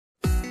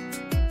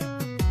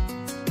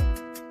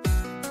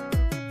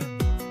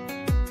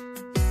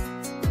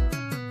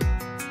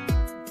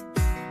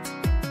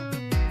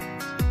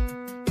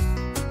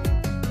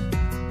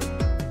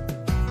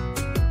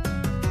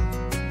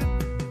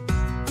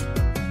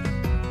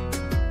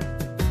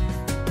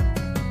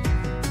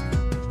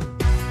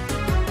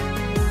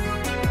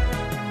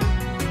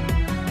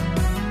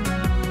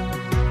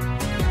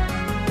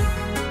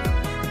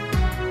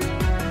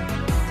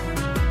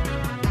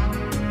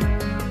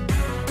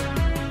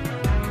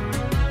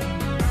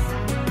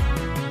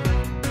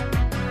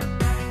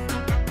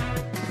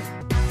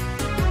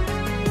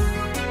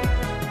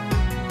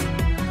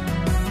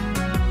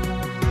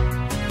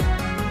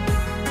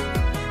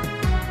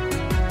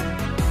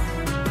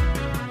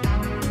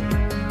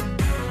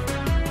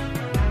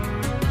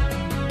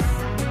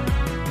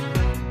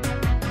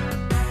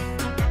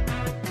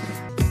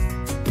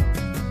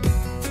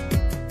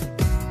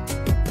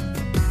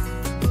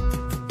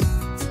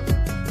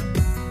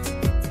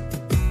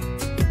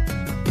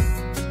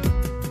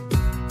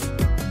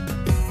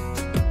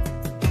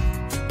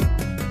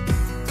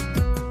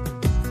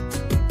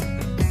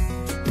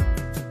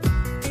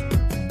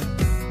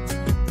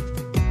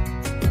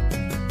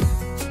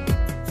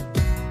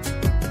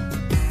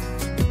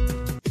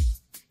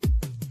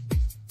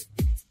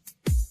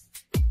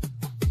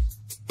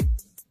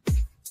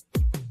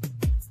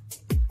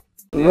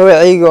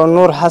magacayga oo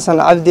Nuur Xasan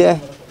Cabdi ah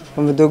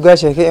oo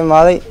madoogaasha ka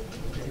imaaday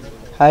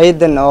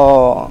hay'adan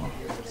oo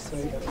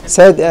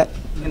saad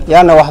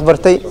yaana wax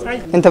bartay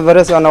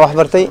Interprise waana wax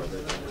bartay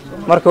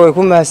marka way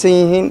ku mahadsan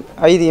yihiin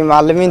ayadii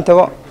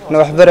macallimiintaba na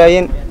wax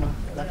barayeen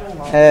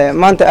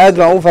maanta aad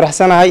baan u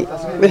faraxsanahay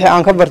wixii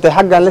aan ka bartay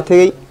xaggan la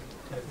tagay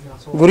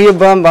guriyo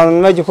badan baan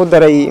meesha ku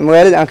daray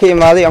magaalada aan ka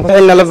imaaday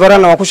wixii la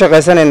barana waan ku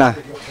shaqeysanaynaa.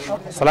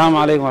 السلام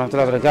عليكم ورحمة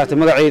الله وبركاته.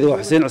 مقعيد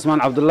وحسين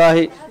عثمان عبد الله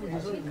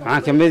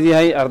معاك مدي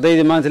هاي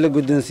أرضي ما أنت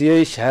لقوا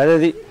الدنسية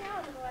شهادتي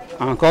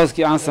عن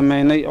كوسكي عن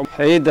سميني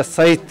حيد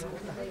الصيت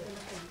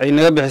أي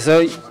نجبح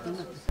سوي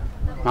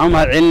معهم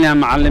هالعلنا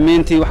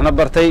معلمينتي وإحنا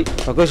برتي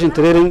فكوشن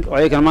تريرنج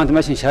وأي كان ما أنت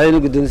ماشي شهادة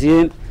لقوا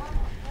الدنسيين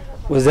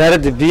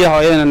وزارة البيئة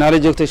وأينا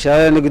نارج وقت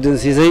شهادة لقوا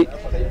الدنسيزي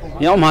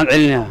يوم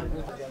هالعلنا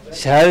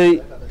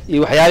شهادة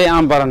وحيالي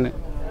أنا برني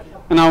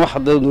أنا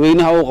واحد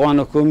وينها أو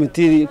قوانا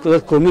كوميتي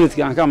كوميتي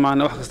كان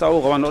معنا واحد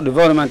استوى قوانا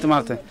ديفلوبمنت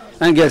مارته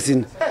أنا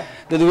جالسين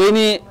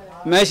تدويني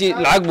ماشي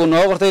العقب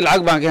ونوقرتي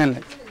العقب عن كان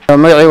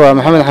magacayga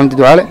محمد حمد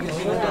دوعالي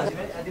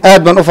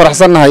aad baan u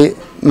faraxsanahay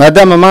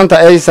maadaama maanta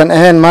aysan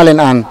ahayn maalin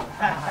aan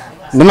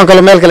niman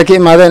kale meel kale ka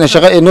imaadeen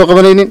shaqo ay noo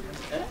qabanaynin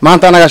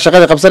maanta anaga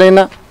shaqada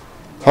qabsanayna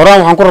horaan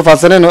waxaan ku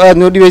rafaadsaneen oo aad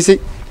noo dhibaysay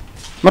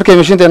markay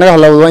mashiinta naga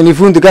halawdo waa in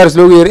fuundi gaaris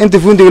loogu yeeray inta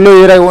fuundiga loo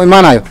yeeray oo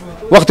imaanayo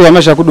waqtiga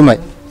meesha ku dhumay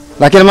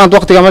laakiin maanta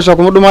waqtiga meesha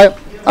kuma dhumaayo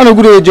ana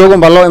guriga joogo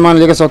baa loo imaan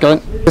laga soo kicin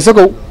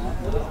isagow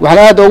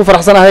waxaan aad ugu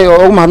faraxsanahay oo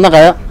ugu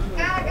mahadnaqaya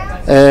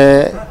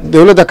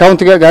dawladda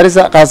countiga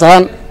Garissa qaas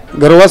ahaan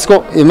GURWASCO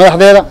iyo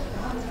madaxdeeda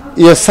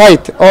iyo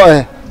site oo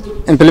ah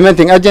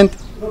implementing agent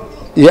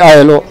iyo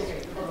ILO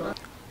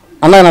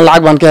annagana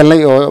lacag baan ka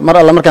helnay oo mar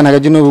alla markaan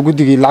hagaajino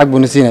guddigii lacag buu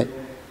nasiinay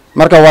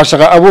marka waa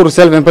shaqo abuur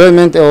self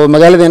employment oo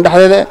magaaladeen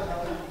dhexdeeda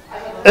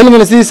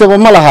cilmiga sidiisaba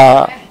ma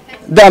laha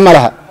da ma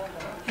laha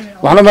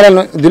waxaan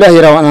malayna Abdullahi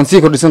yara aan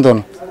sii kordhisan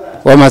doono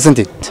waa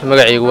mahadsantiid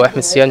magacaygu waa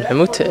Axmed Siyaan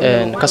Maxamuud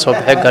ka soo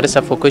baxay Garissa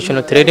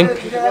vocational training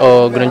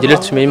oo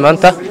graduate tumay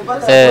maanta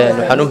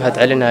waxaan u mahad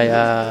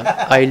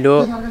celinayaa ILO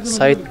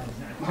site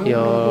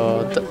iyo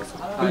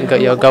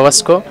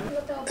GURWASCO.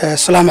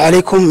 Assalamu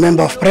alaikum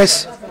member of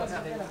press.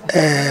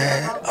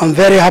 I'm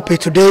very happy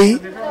today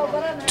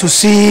to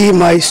see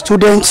my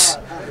students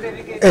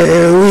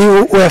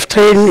we have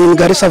trained in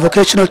Garissa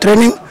vocational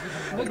training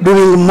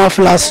doing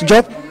marvelous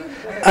job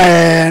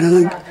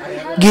and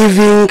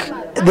giving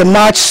the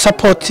much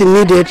support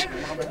needed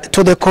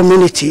to the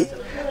community.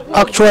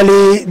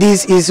 Actually, this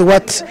is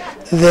what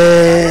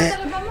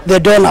the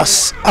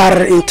donors are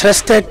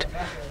interested.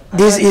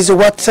 This is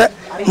what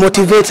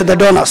motivates the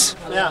donors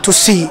to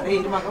see.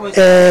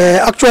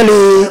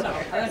 Actually,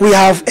 we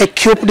have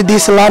equipped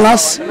these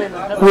learners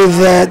with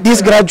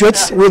these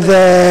graduates with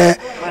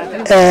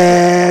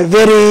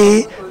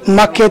very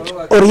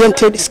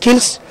market-oriented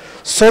skills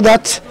so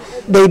that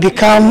they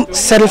become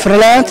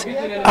self-reliant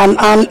and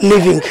earn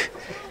living.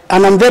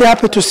 And I'm very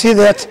happy to see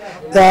that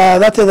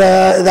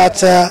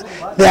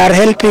they are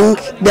helping,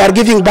 they are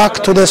giving back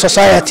to the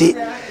society.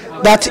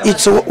 That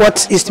is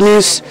what it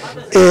means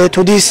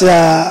to this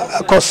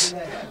course,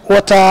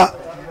 water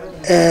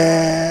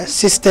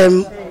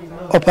system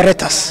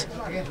operators.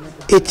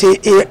 It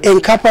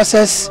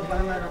encompasses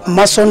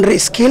masonry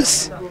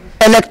skills,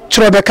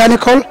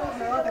 electromechanical,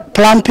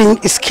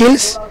 plumbing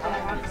skills,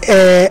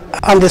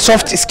 and the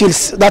soft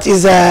skills. That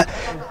is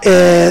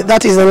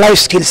the life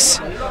skills.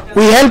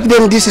 We help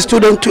them, these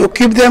students, to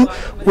equip them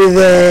with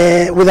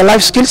the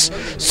life skills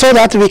so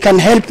that we can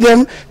help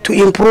them to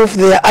improve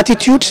their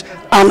attitudes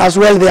and as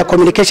well their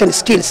communication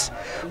skills.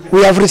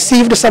 We have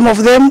received some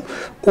of them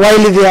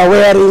while they are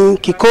wearing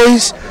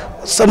kikois,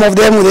 some of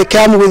them they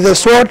come with the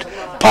sword,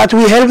 but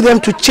we help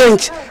them to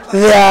change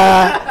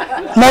their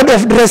mode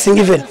of dressing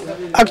even.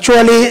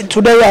 Actually,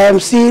 today I am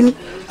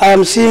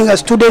seeing a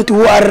student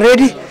who are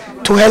ready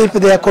to help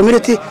their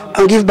community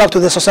and give back to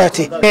the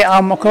society.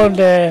 I'm called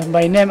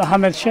by name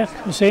Ahmed Sheikh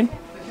Hussein.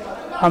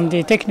 I'm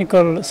the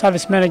technical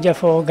service manager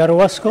for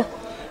GURWASCO,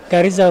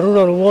 Garissa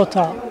Rural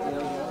Water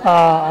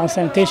and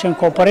Sanitation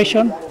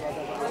Corporation.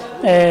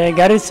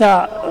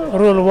 Garissa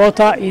Rural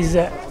Water is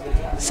a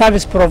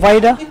service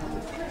provider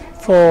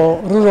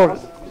for rural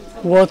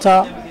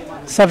water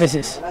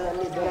services.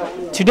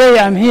 Today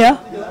I'm here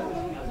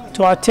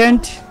to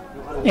attend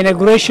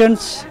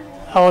inaugurations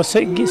or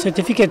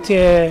certificate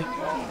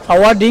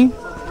awarding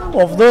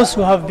of those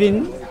who have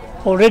been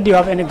already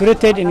have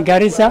integrated in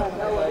Garissa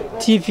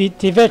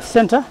TVET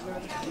Center,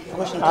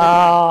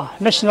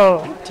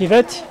 National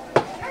TVET,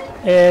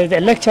 the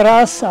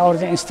lecturers or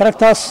the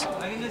instructors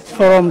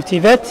from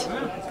TVET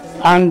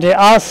and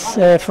us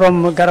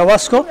from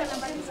GURWASCO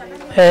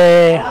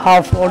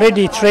have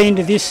already trained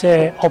these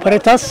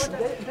operators.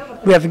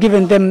 We have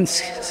given them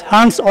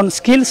hands-on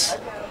skills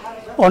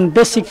on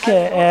basic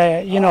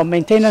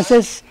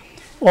maintenances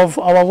of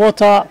our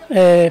water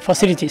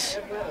facilities,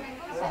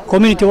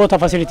 community water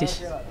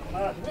facilities.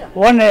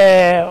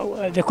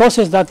 The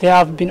courses that they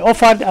have been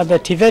offered at the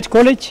TVET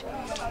College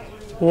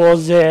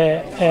was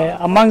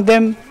among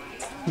them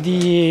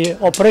the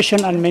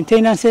operation and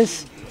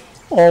maintenances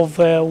of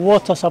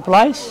water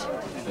supplies,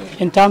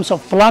 in terms of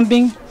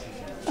plumbing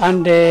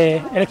and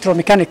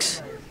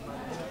electromechanics.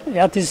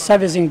 That is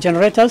servicing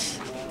generators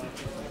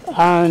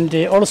and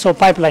also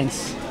pipelines.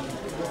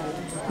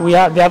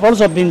 They have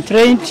also been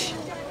trained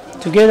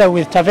together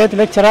with TVET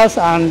lecturers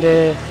and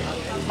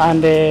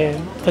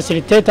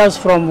facilitators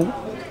from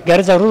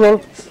Garissa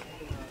Rural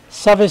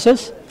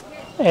Services,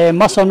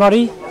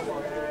 masonry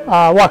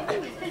work,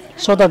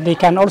 so that they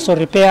can also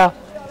repair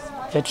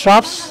the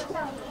traps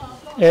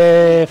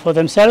for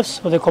themselves,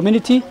 for the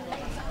community,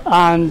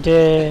 and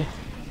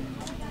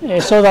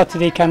so that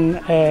they can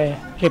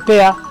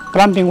repair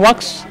plumbing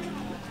works,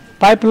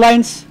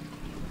 pipelines,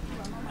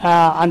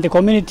 and the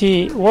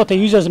community water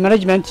users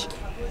management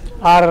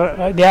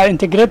they are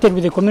integrated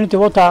with the community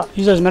water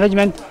users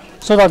management,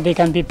 so that they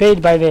can be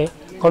paid by the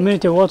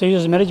community water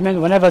users management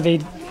whenever they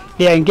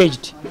are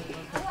engaged.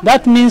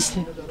 That means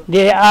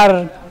they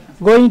are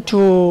going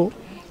to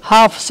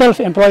have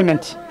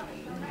self-employment.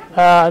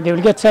 They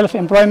will get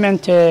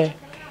self-employment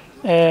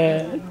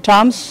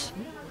terms.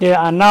 They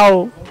are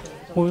now,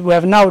 we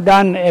have now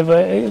done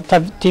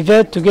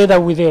TVET together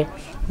with the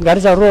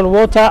Garissa Rural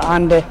Water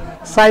and the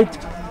Site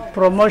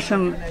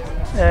Promotion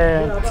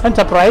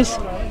Enterprise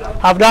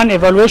have done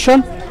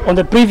evaluation on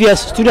the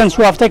previous students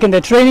who have taken the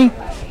training.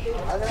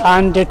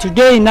 And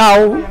today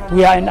now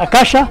we are in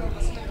Kasha.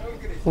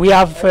 We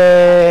have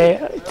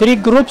 3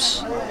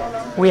 groups.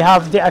 We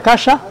have the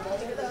Kasha,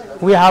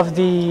 we have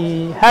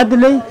the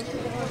Hadley,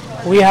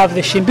 we have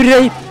the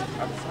Shimbirei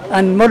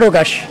and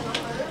Modogash,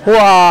 who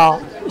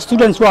are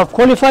students who have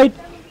qualified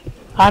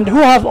and who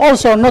have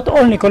also not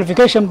only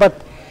qualification, but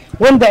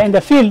when they're in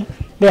the field,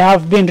 they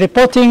have been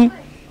reporting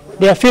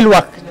their field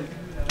work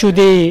to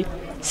the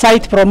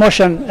Site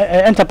Promotion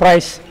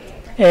Enterprise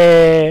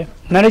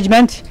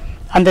Management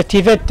and the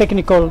TVET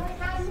technical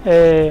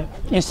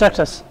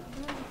instructors.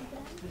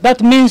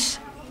 That means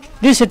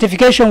this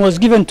certification was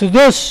given to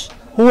those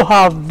who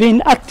have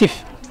been active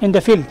in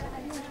the field.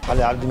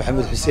 عبد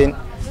محمد حسين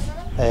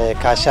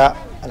كاشا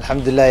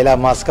الحمد لله إلى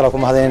ما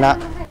أسكركم هذينا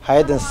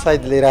هيدا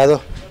السايد اللي رادو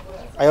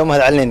أيوم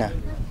هذا علينا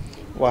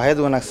وهيد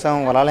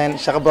ونكسان ولا لين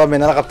شغب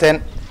بين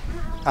رقبتين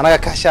أنا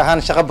كاشا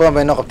هان شغب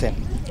بين رقبتين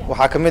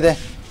وحاكم ده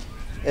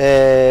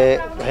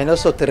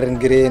وحنوسو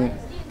ترنجرين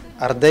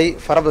أرضي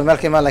فرب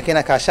الملك ما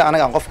لكن كاشا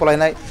أنا أنقف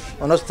كلنا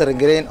ونوسو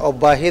ترنجرين أو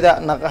باهيدا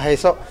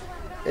نقهيسو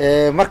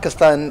مركز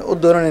تان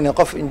أدورن إن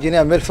قف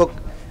إنجنير ملفوق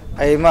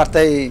أي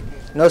مرتي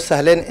نو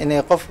سهلين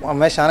إن قف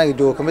ماشي أنا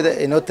جو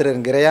كمدة إنه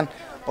ترنجريان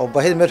أو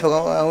باهيد ملفوق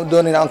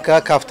أدورن إن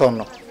أنك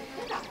كافتونه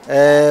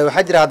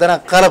وحجر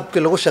عندنا قلب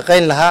كل وش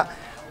قين لها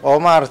أو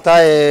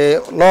مرتي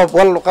لوب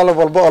ولا قلب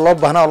والبو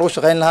لوب هنا وش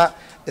قين لها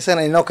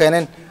إسنا إنه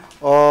كينين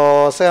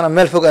أو سنا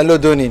ملفوق اللو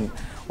دونين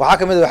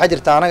وحكم إذا حجر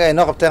تاعنا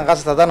إنه قبتين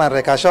قصة هذانا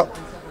الركاشة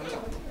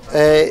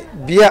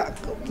بيع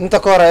أنت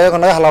كورة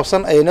يكون نجح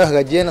لابسن أي نوع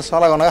هجين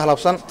صلاة نجح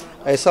لابسن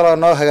أي صلاة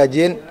نوع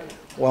هجين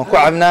وانكو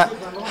عمنا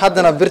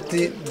حدنا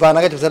برتي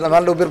بانجت بس ما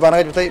له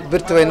بانجت بتاعي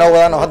برتي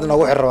بينوّان وحدنا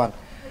نوع الروان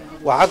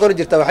وحكور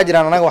جرت وحجر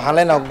أنا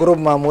وحلينا جروب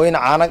ماموين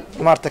عنا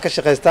مارت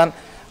كشقيستان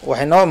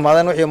وحنا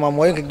ماذا نوحي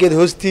ماموين كجد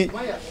هستي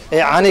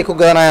عاني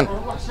كجدانان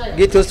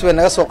جيت هست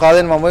بنقص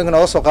وقادين ماموين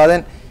كنقص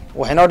وقادين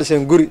وحنا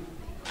ودسين جوري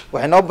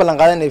وحنا بلن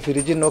قادين في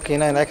رجال نو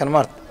كينا هنا كان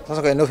مارت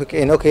تصدق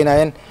إنه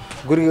كينا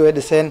جوري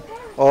ودسين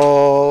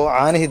oo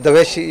caanihi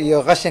dabeeshi iyo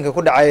qashinka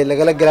ku dhacay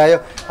laga galaayo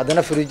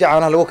hadana firiija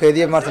caanaha lagu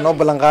keediyo maarta noo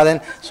ballan qaadeen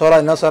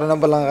soolaa inoo saaran noo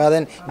ballan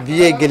qaadeen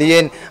biyay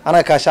galiyeen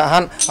anaga kaasha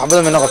ahaan wax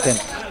badan ma noqoteen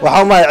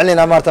waxa ma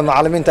cilina maarta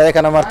macallimiinta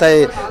ayakana maarta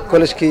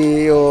college-kii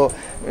iyo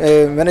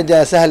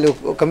manager sahal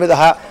kamid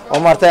aha oo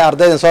maarta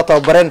ardaydan soo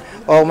tababareen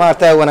oo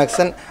maarta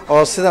wanaagsan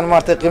oo sidan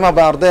maarta qiimaha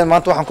baan ardaydan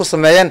maanta waxaan ku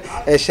sameeyeen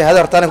shahaado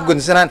hortaan ku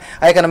gudinsanaan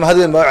ayakana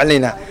mahadweyn baa u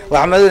cilina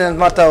waxa mahadweyn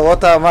maarta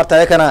wata maarta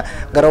ayakana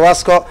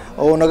GURWASCO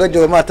oo naga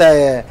joogo maarta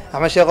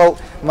Axmed Sheekhow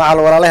macal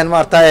walaalahan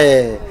maarta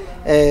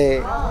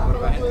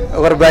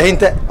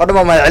warbaahinta oo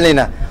dhama ma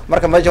cilina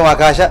marka meeshan waa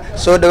kaasha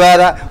soo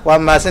dhawaada waa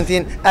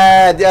maasantiin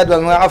aad iyo aad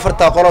baa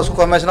afarta qolos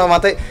ku meeshan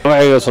maantay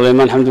waxay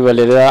Sulaymaan Xamdi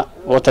Waliida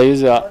wata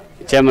yuza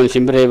chairman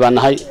Shimbirey baan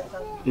nahay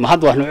ma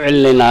had waxnu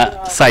cilinaa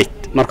site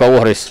marka ugu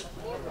horeyso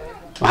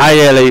waxa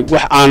yeelay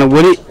wax aan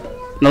wali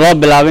noo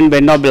bilaabin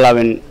bay noo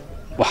bilaabin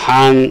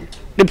waxaan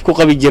dib ku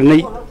qabi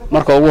jirnay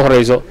marka ugu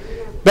horeyso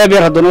beeb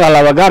yar hadana wax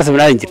la gaar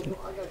sameeyay jirnay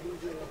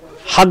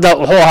hadda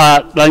wuxuu ahaa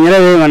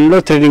dhalinyarada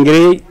loo training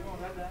gareeyay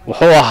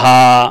wuxuu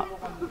ahaa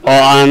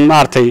oo aan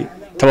maartay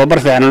tababar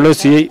fiican loo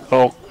siiyay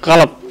oo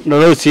qalab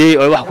loo siiyay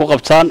oo wax ku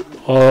qabtaan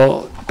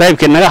oo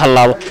beebka naga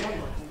halaabo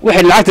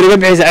wixii lacagta naga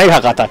bixisay ay ka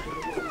qaataan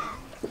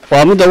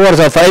waa muddo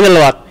warso faa'iido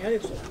labaad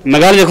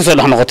magaalada ku soo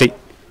dhax noqotay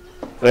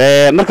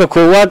marka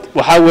koowaad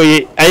waxa weeye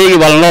ayagii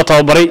baa loo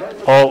tababaray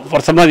oo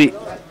farsamadii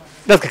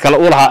dadka kale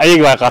u lahaa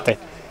ayagii baa qaatay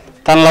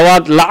tan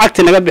labaad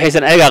lacagta naga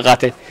bixisay ayaga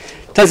qaatay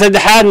tan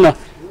saddexaadna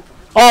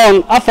on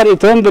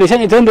 14 bari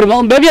 15 bari ma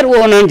beeb yar u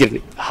oonaan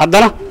jirnay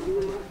haddana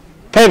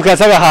qaybka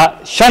asaga ha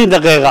 5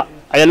 daqiiqo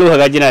ayaa loo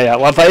hagaajinayaa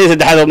waa faa'iido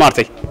saddexaad oo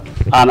maartay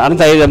aan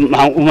arinta ayada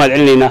maxaan u mahad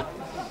celinaynaa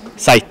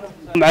site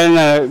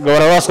macallina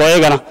GURWASCO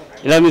ayagana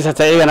ilaa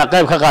misata ayagana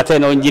qayb ka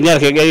qaateen oo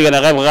injineerka ayagana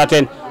qayb ka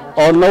qaateen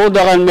oo nagu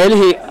daqan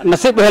meelihii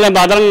nasiib u heleen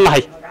baadran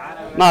nahay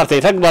maartay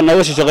rag baa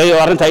nooga shaqeeyay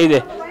oo arinta ayde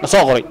la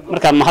soo qoray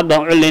marka ma hadda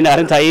u cilinayna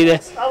arinta ayde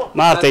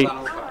maartay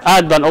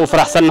aad baan ugu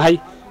faraxsanahay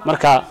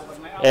marka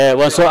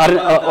waan soo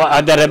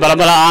adeer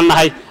balambala aan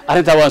nahay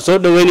arinta waan soo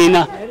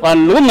dhaweynayna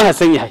waan lagu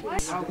mahadsan yahay.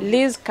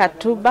 Liz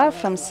Katuba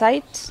from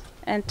site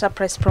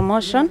Enterprise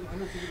Promotion.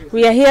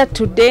 We are here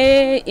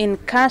today in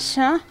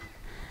Kasha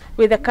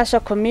with the Kasha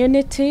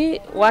community,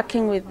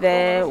 working with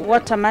the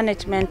water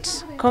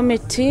management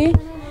committee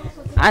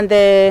and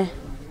the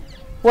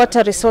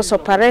water resource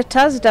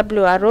operators,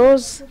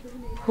 WROs,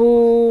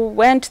 who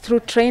went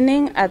through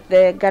training at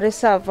the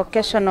Garissa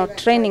Vocational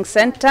Training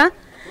Center.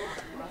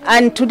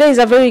 And today is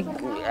a very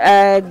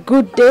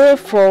good day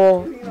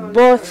for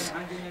both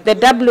the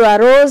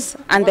WROs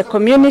and the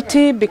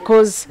community,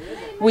 because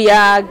we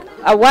are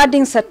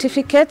awarding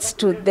certificates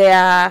to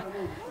their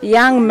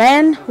young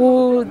men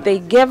who they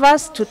gave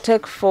us to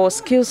take for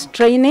skills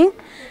training,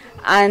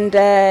 and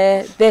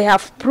they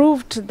have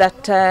proved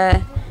that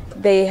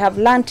they have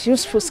learned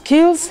useful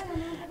skills.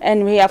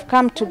 And we have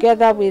come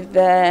together with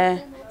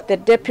the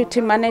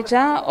deputy manager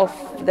of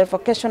the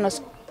vocational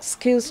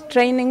skills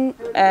training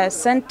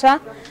center,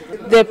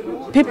 the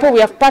people we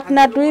have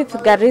partnered with,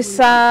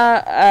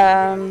 Garissa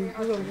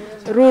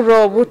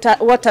Rural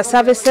Water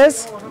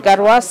Services,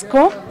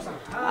 GURWASCO,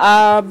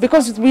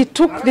 because we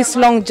took this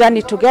long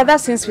journey together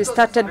since we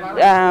started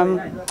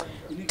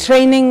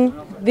training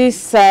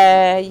these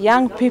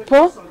young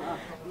people.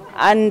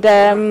 And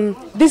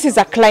this is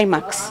a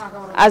climax.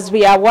 As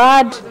we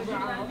award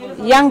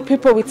young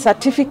people with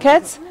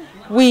certificates,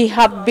 we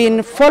have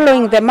been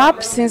following them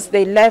up since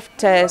they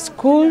left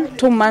school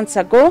 2 months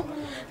ago,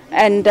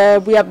 and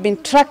we have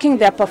been tracking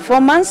their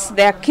performance.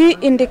 There are key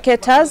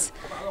indicators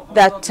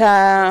that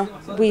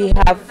we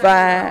have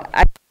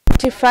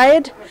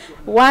identified.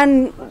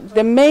 One,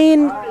 the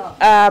main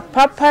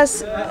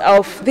purpose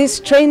of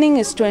this training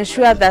is to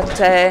ensure that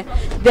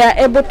they are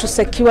able to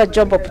secure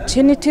job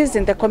opportunities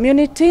in the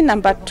community.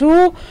 Number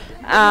two,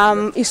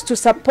 is to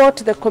support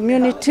the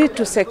community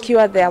to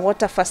secure their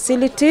water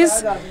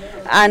facilities,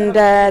 and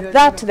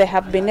that they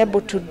have been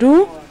able to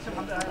do.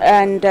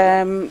 And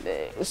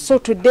so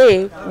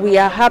today we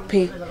are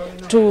happy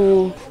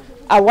to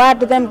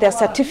award them their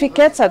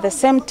certificates, at the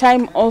same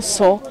time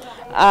also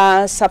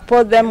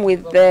support them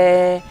with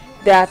their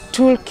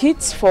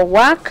toolkits for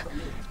work,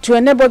 to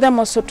enable them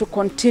also to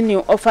continue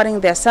offering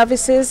their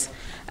services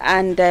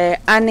and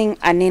earning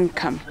an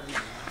income.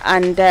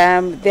 And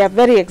they are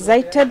very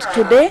excited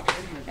today,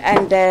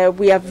 and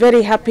we are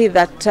very happy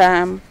that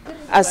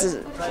as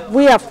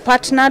we have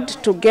partnered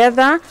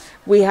together,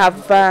 we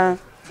have,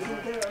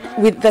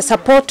 with the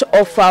support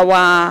of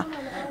our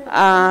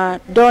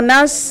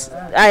donors,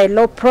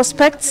 ILO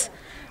prospects,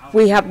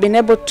 we have been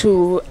able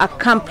to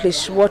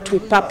accomplish what we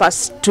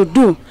purpose to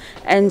do.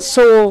 And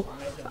so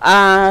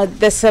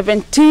the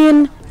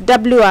 17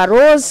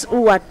 WROs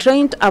who are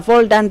trained have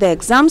all done the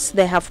exams,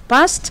 they have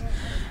passed.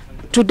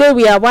 Today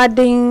we are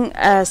awarding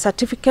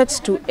certificates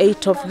to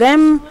 8 of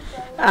them.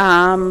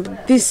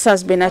 This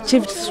has been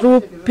achieved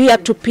through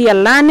peer-to-peer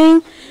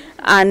learning,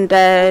 and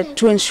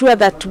to ensure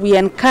that we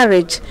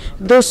encourage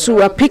those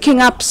who are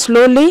picking up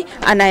slowly.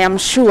 And I am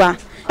sure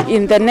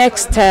in the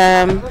next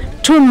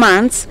 2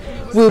 months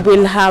we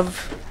will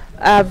have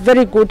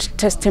very good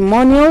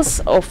testimonials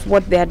of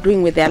what they are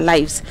doing with their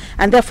lives.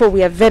 And therefore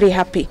we are very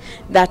happy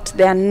that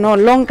they are no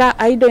longer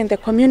idle in the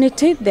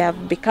community. They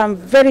have become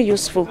very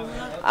useful,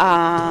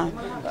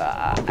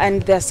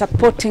 and they are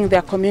supporting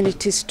their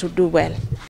communities to do well.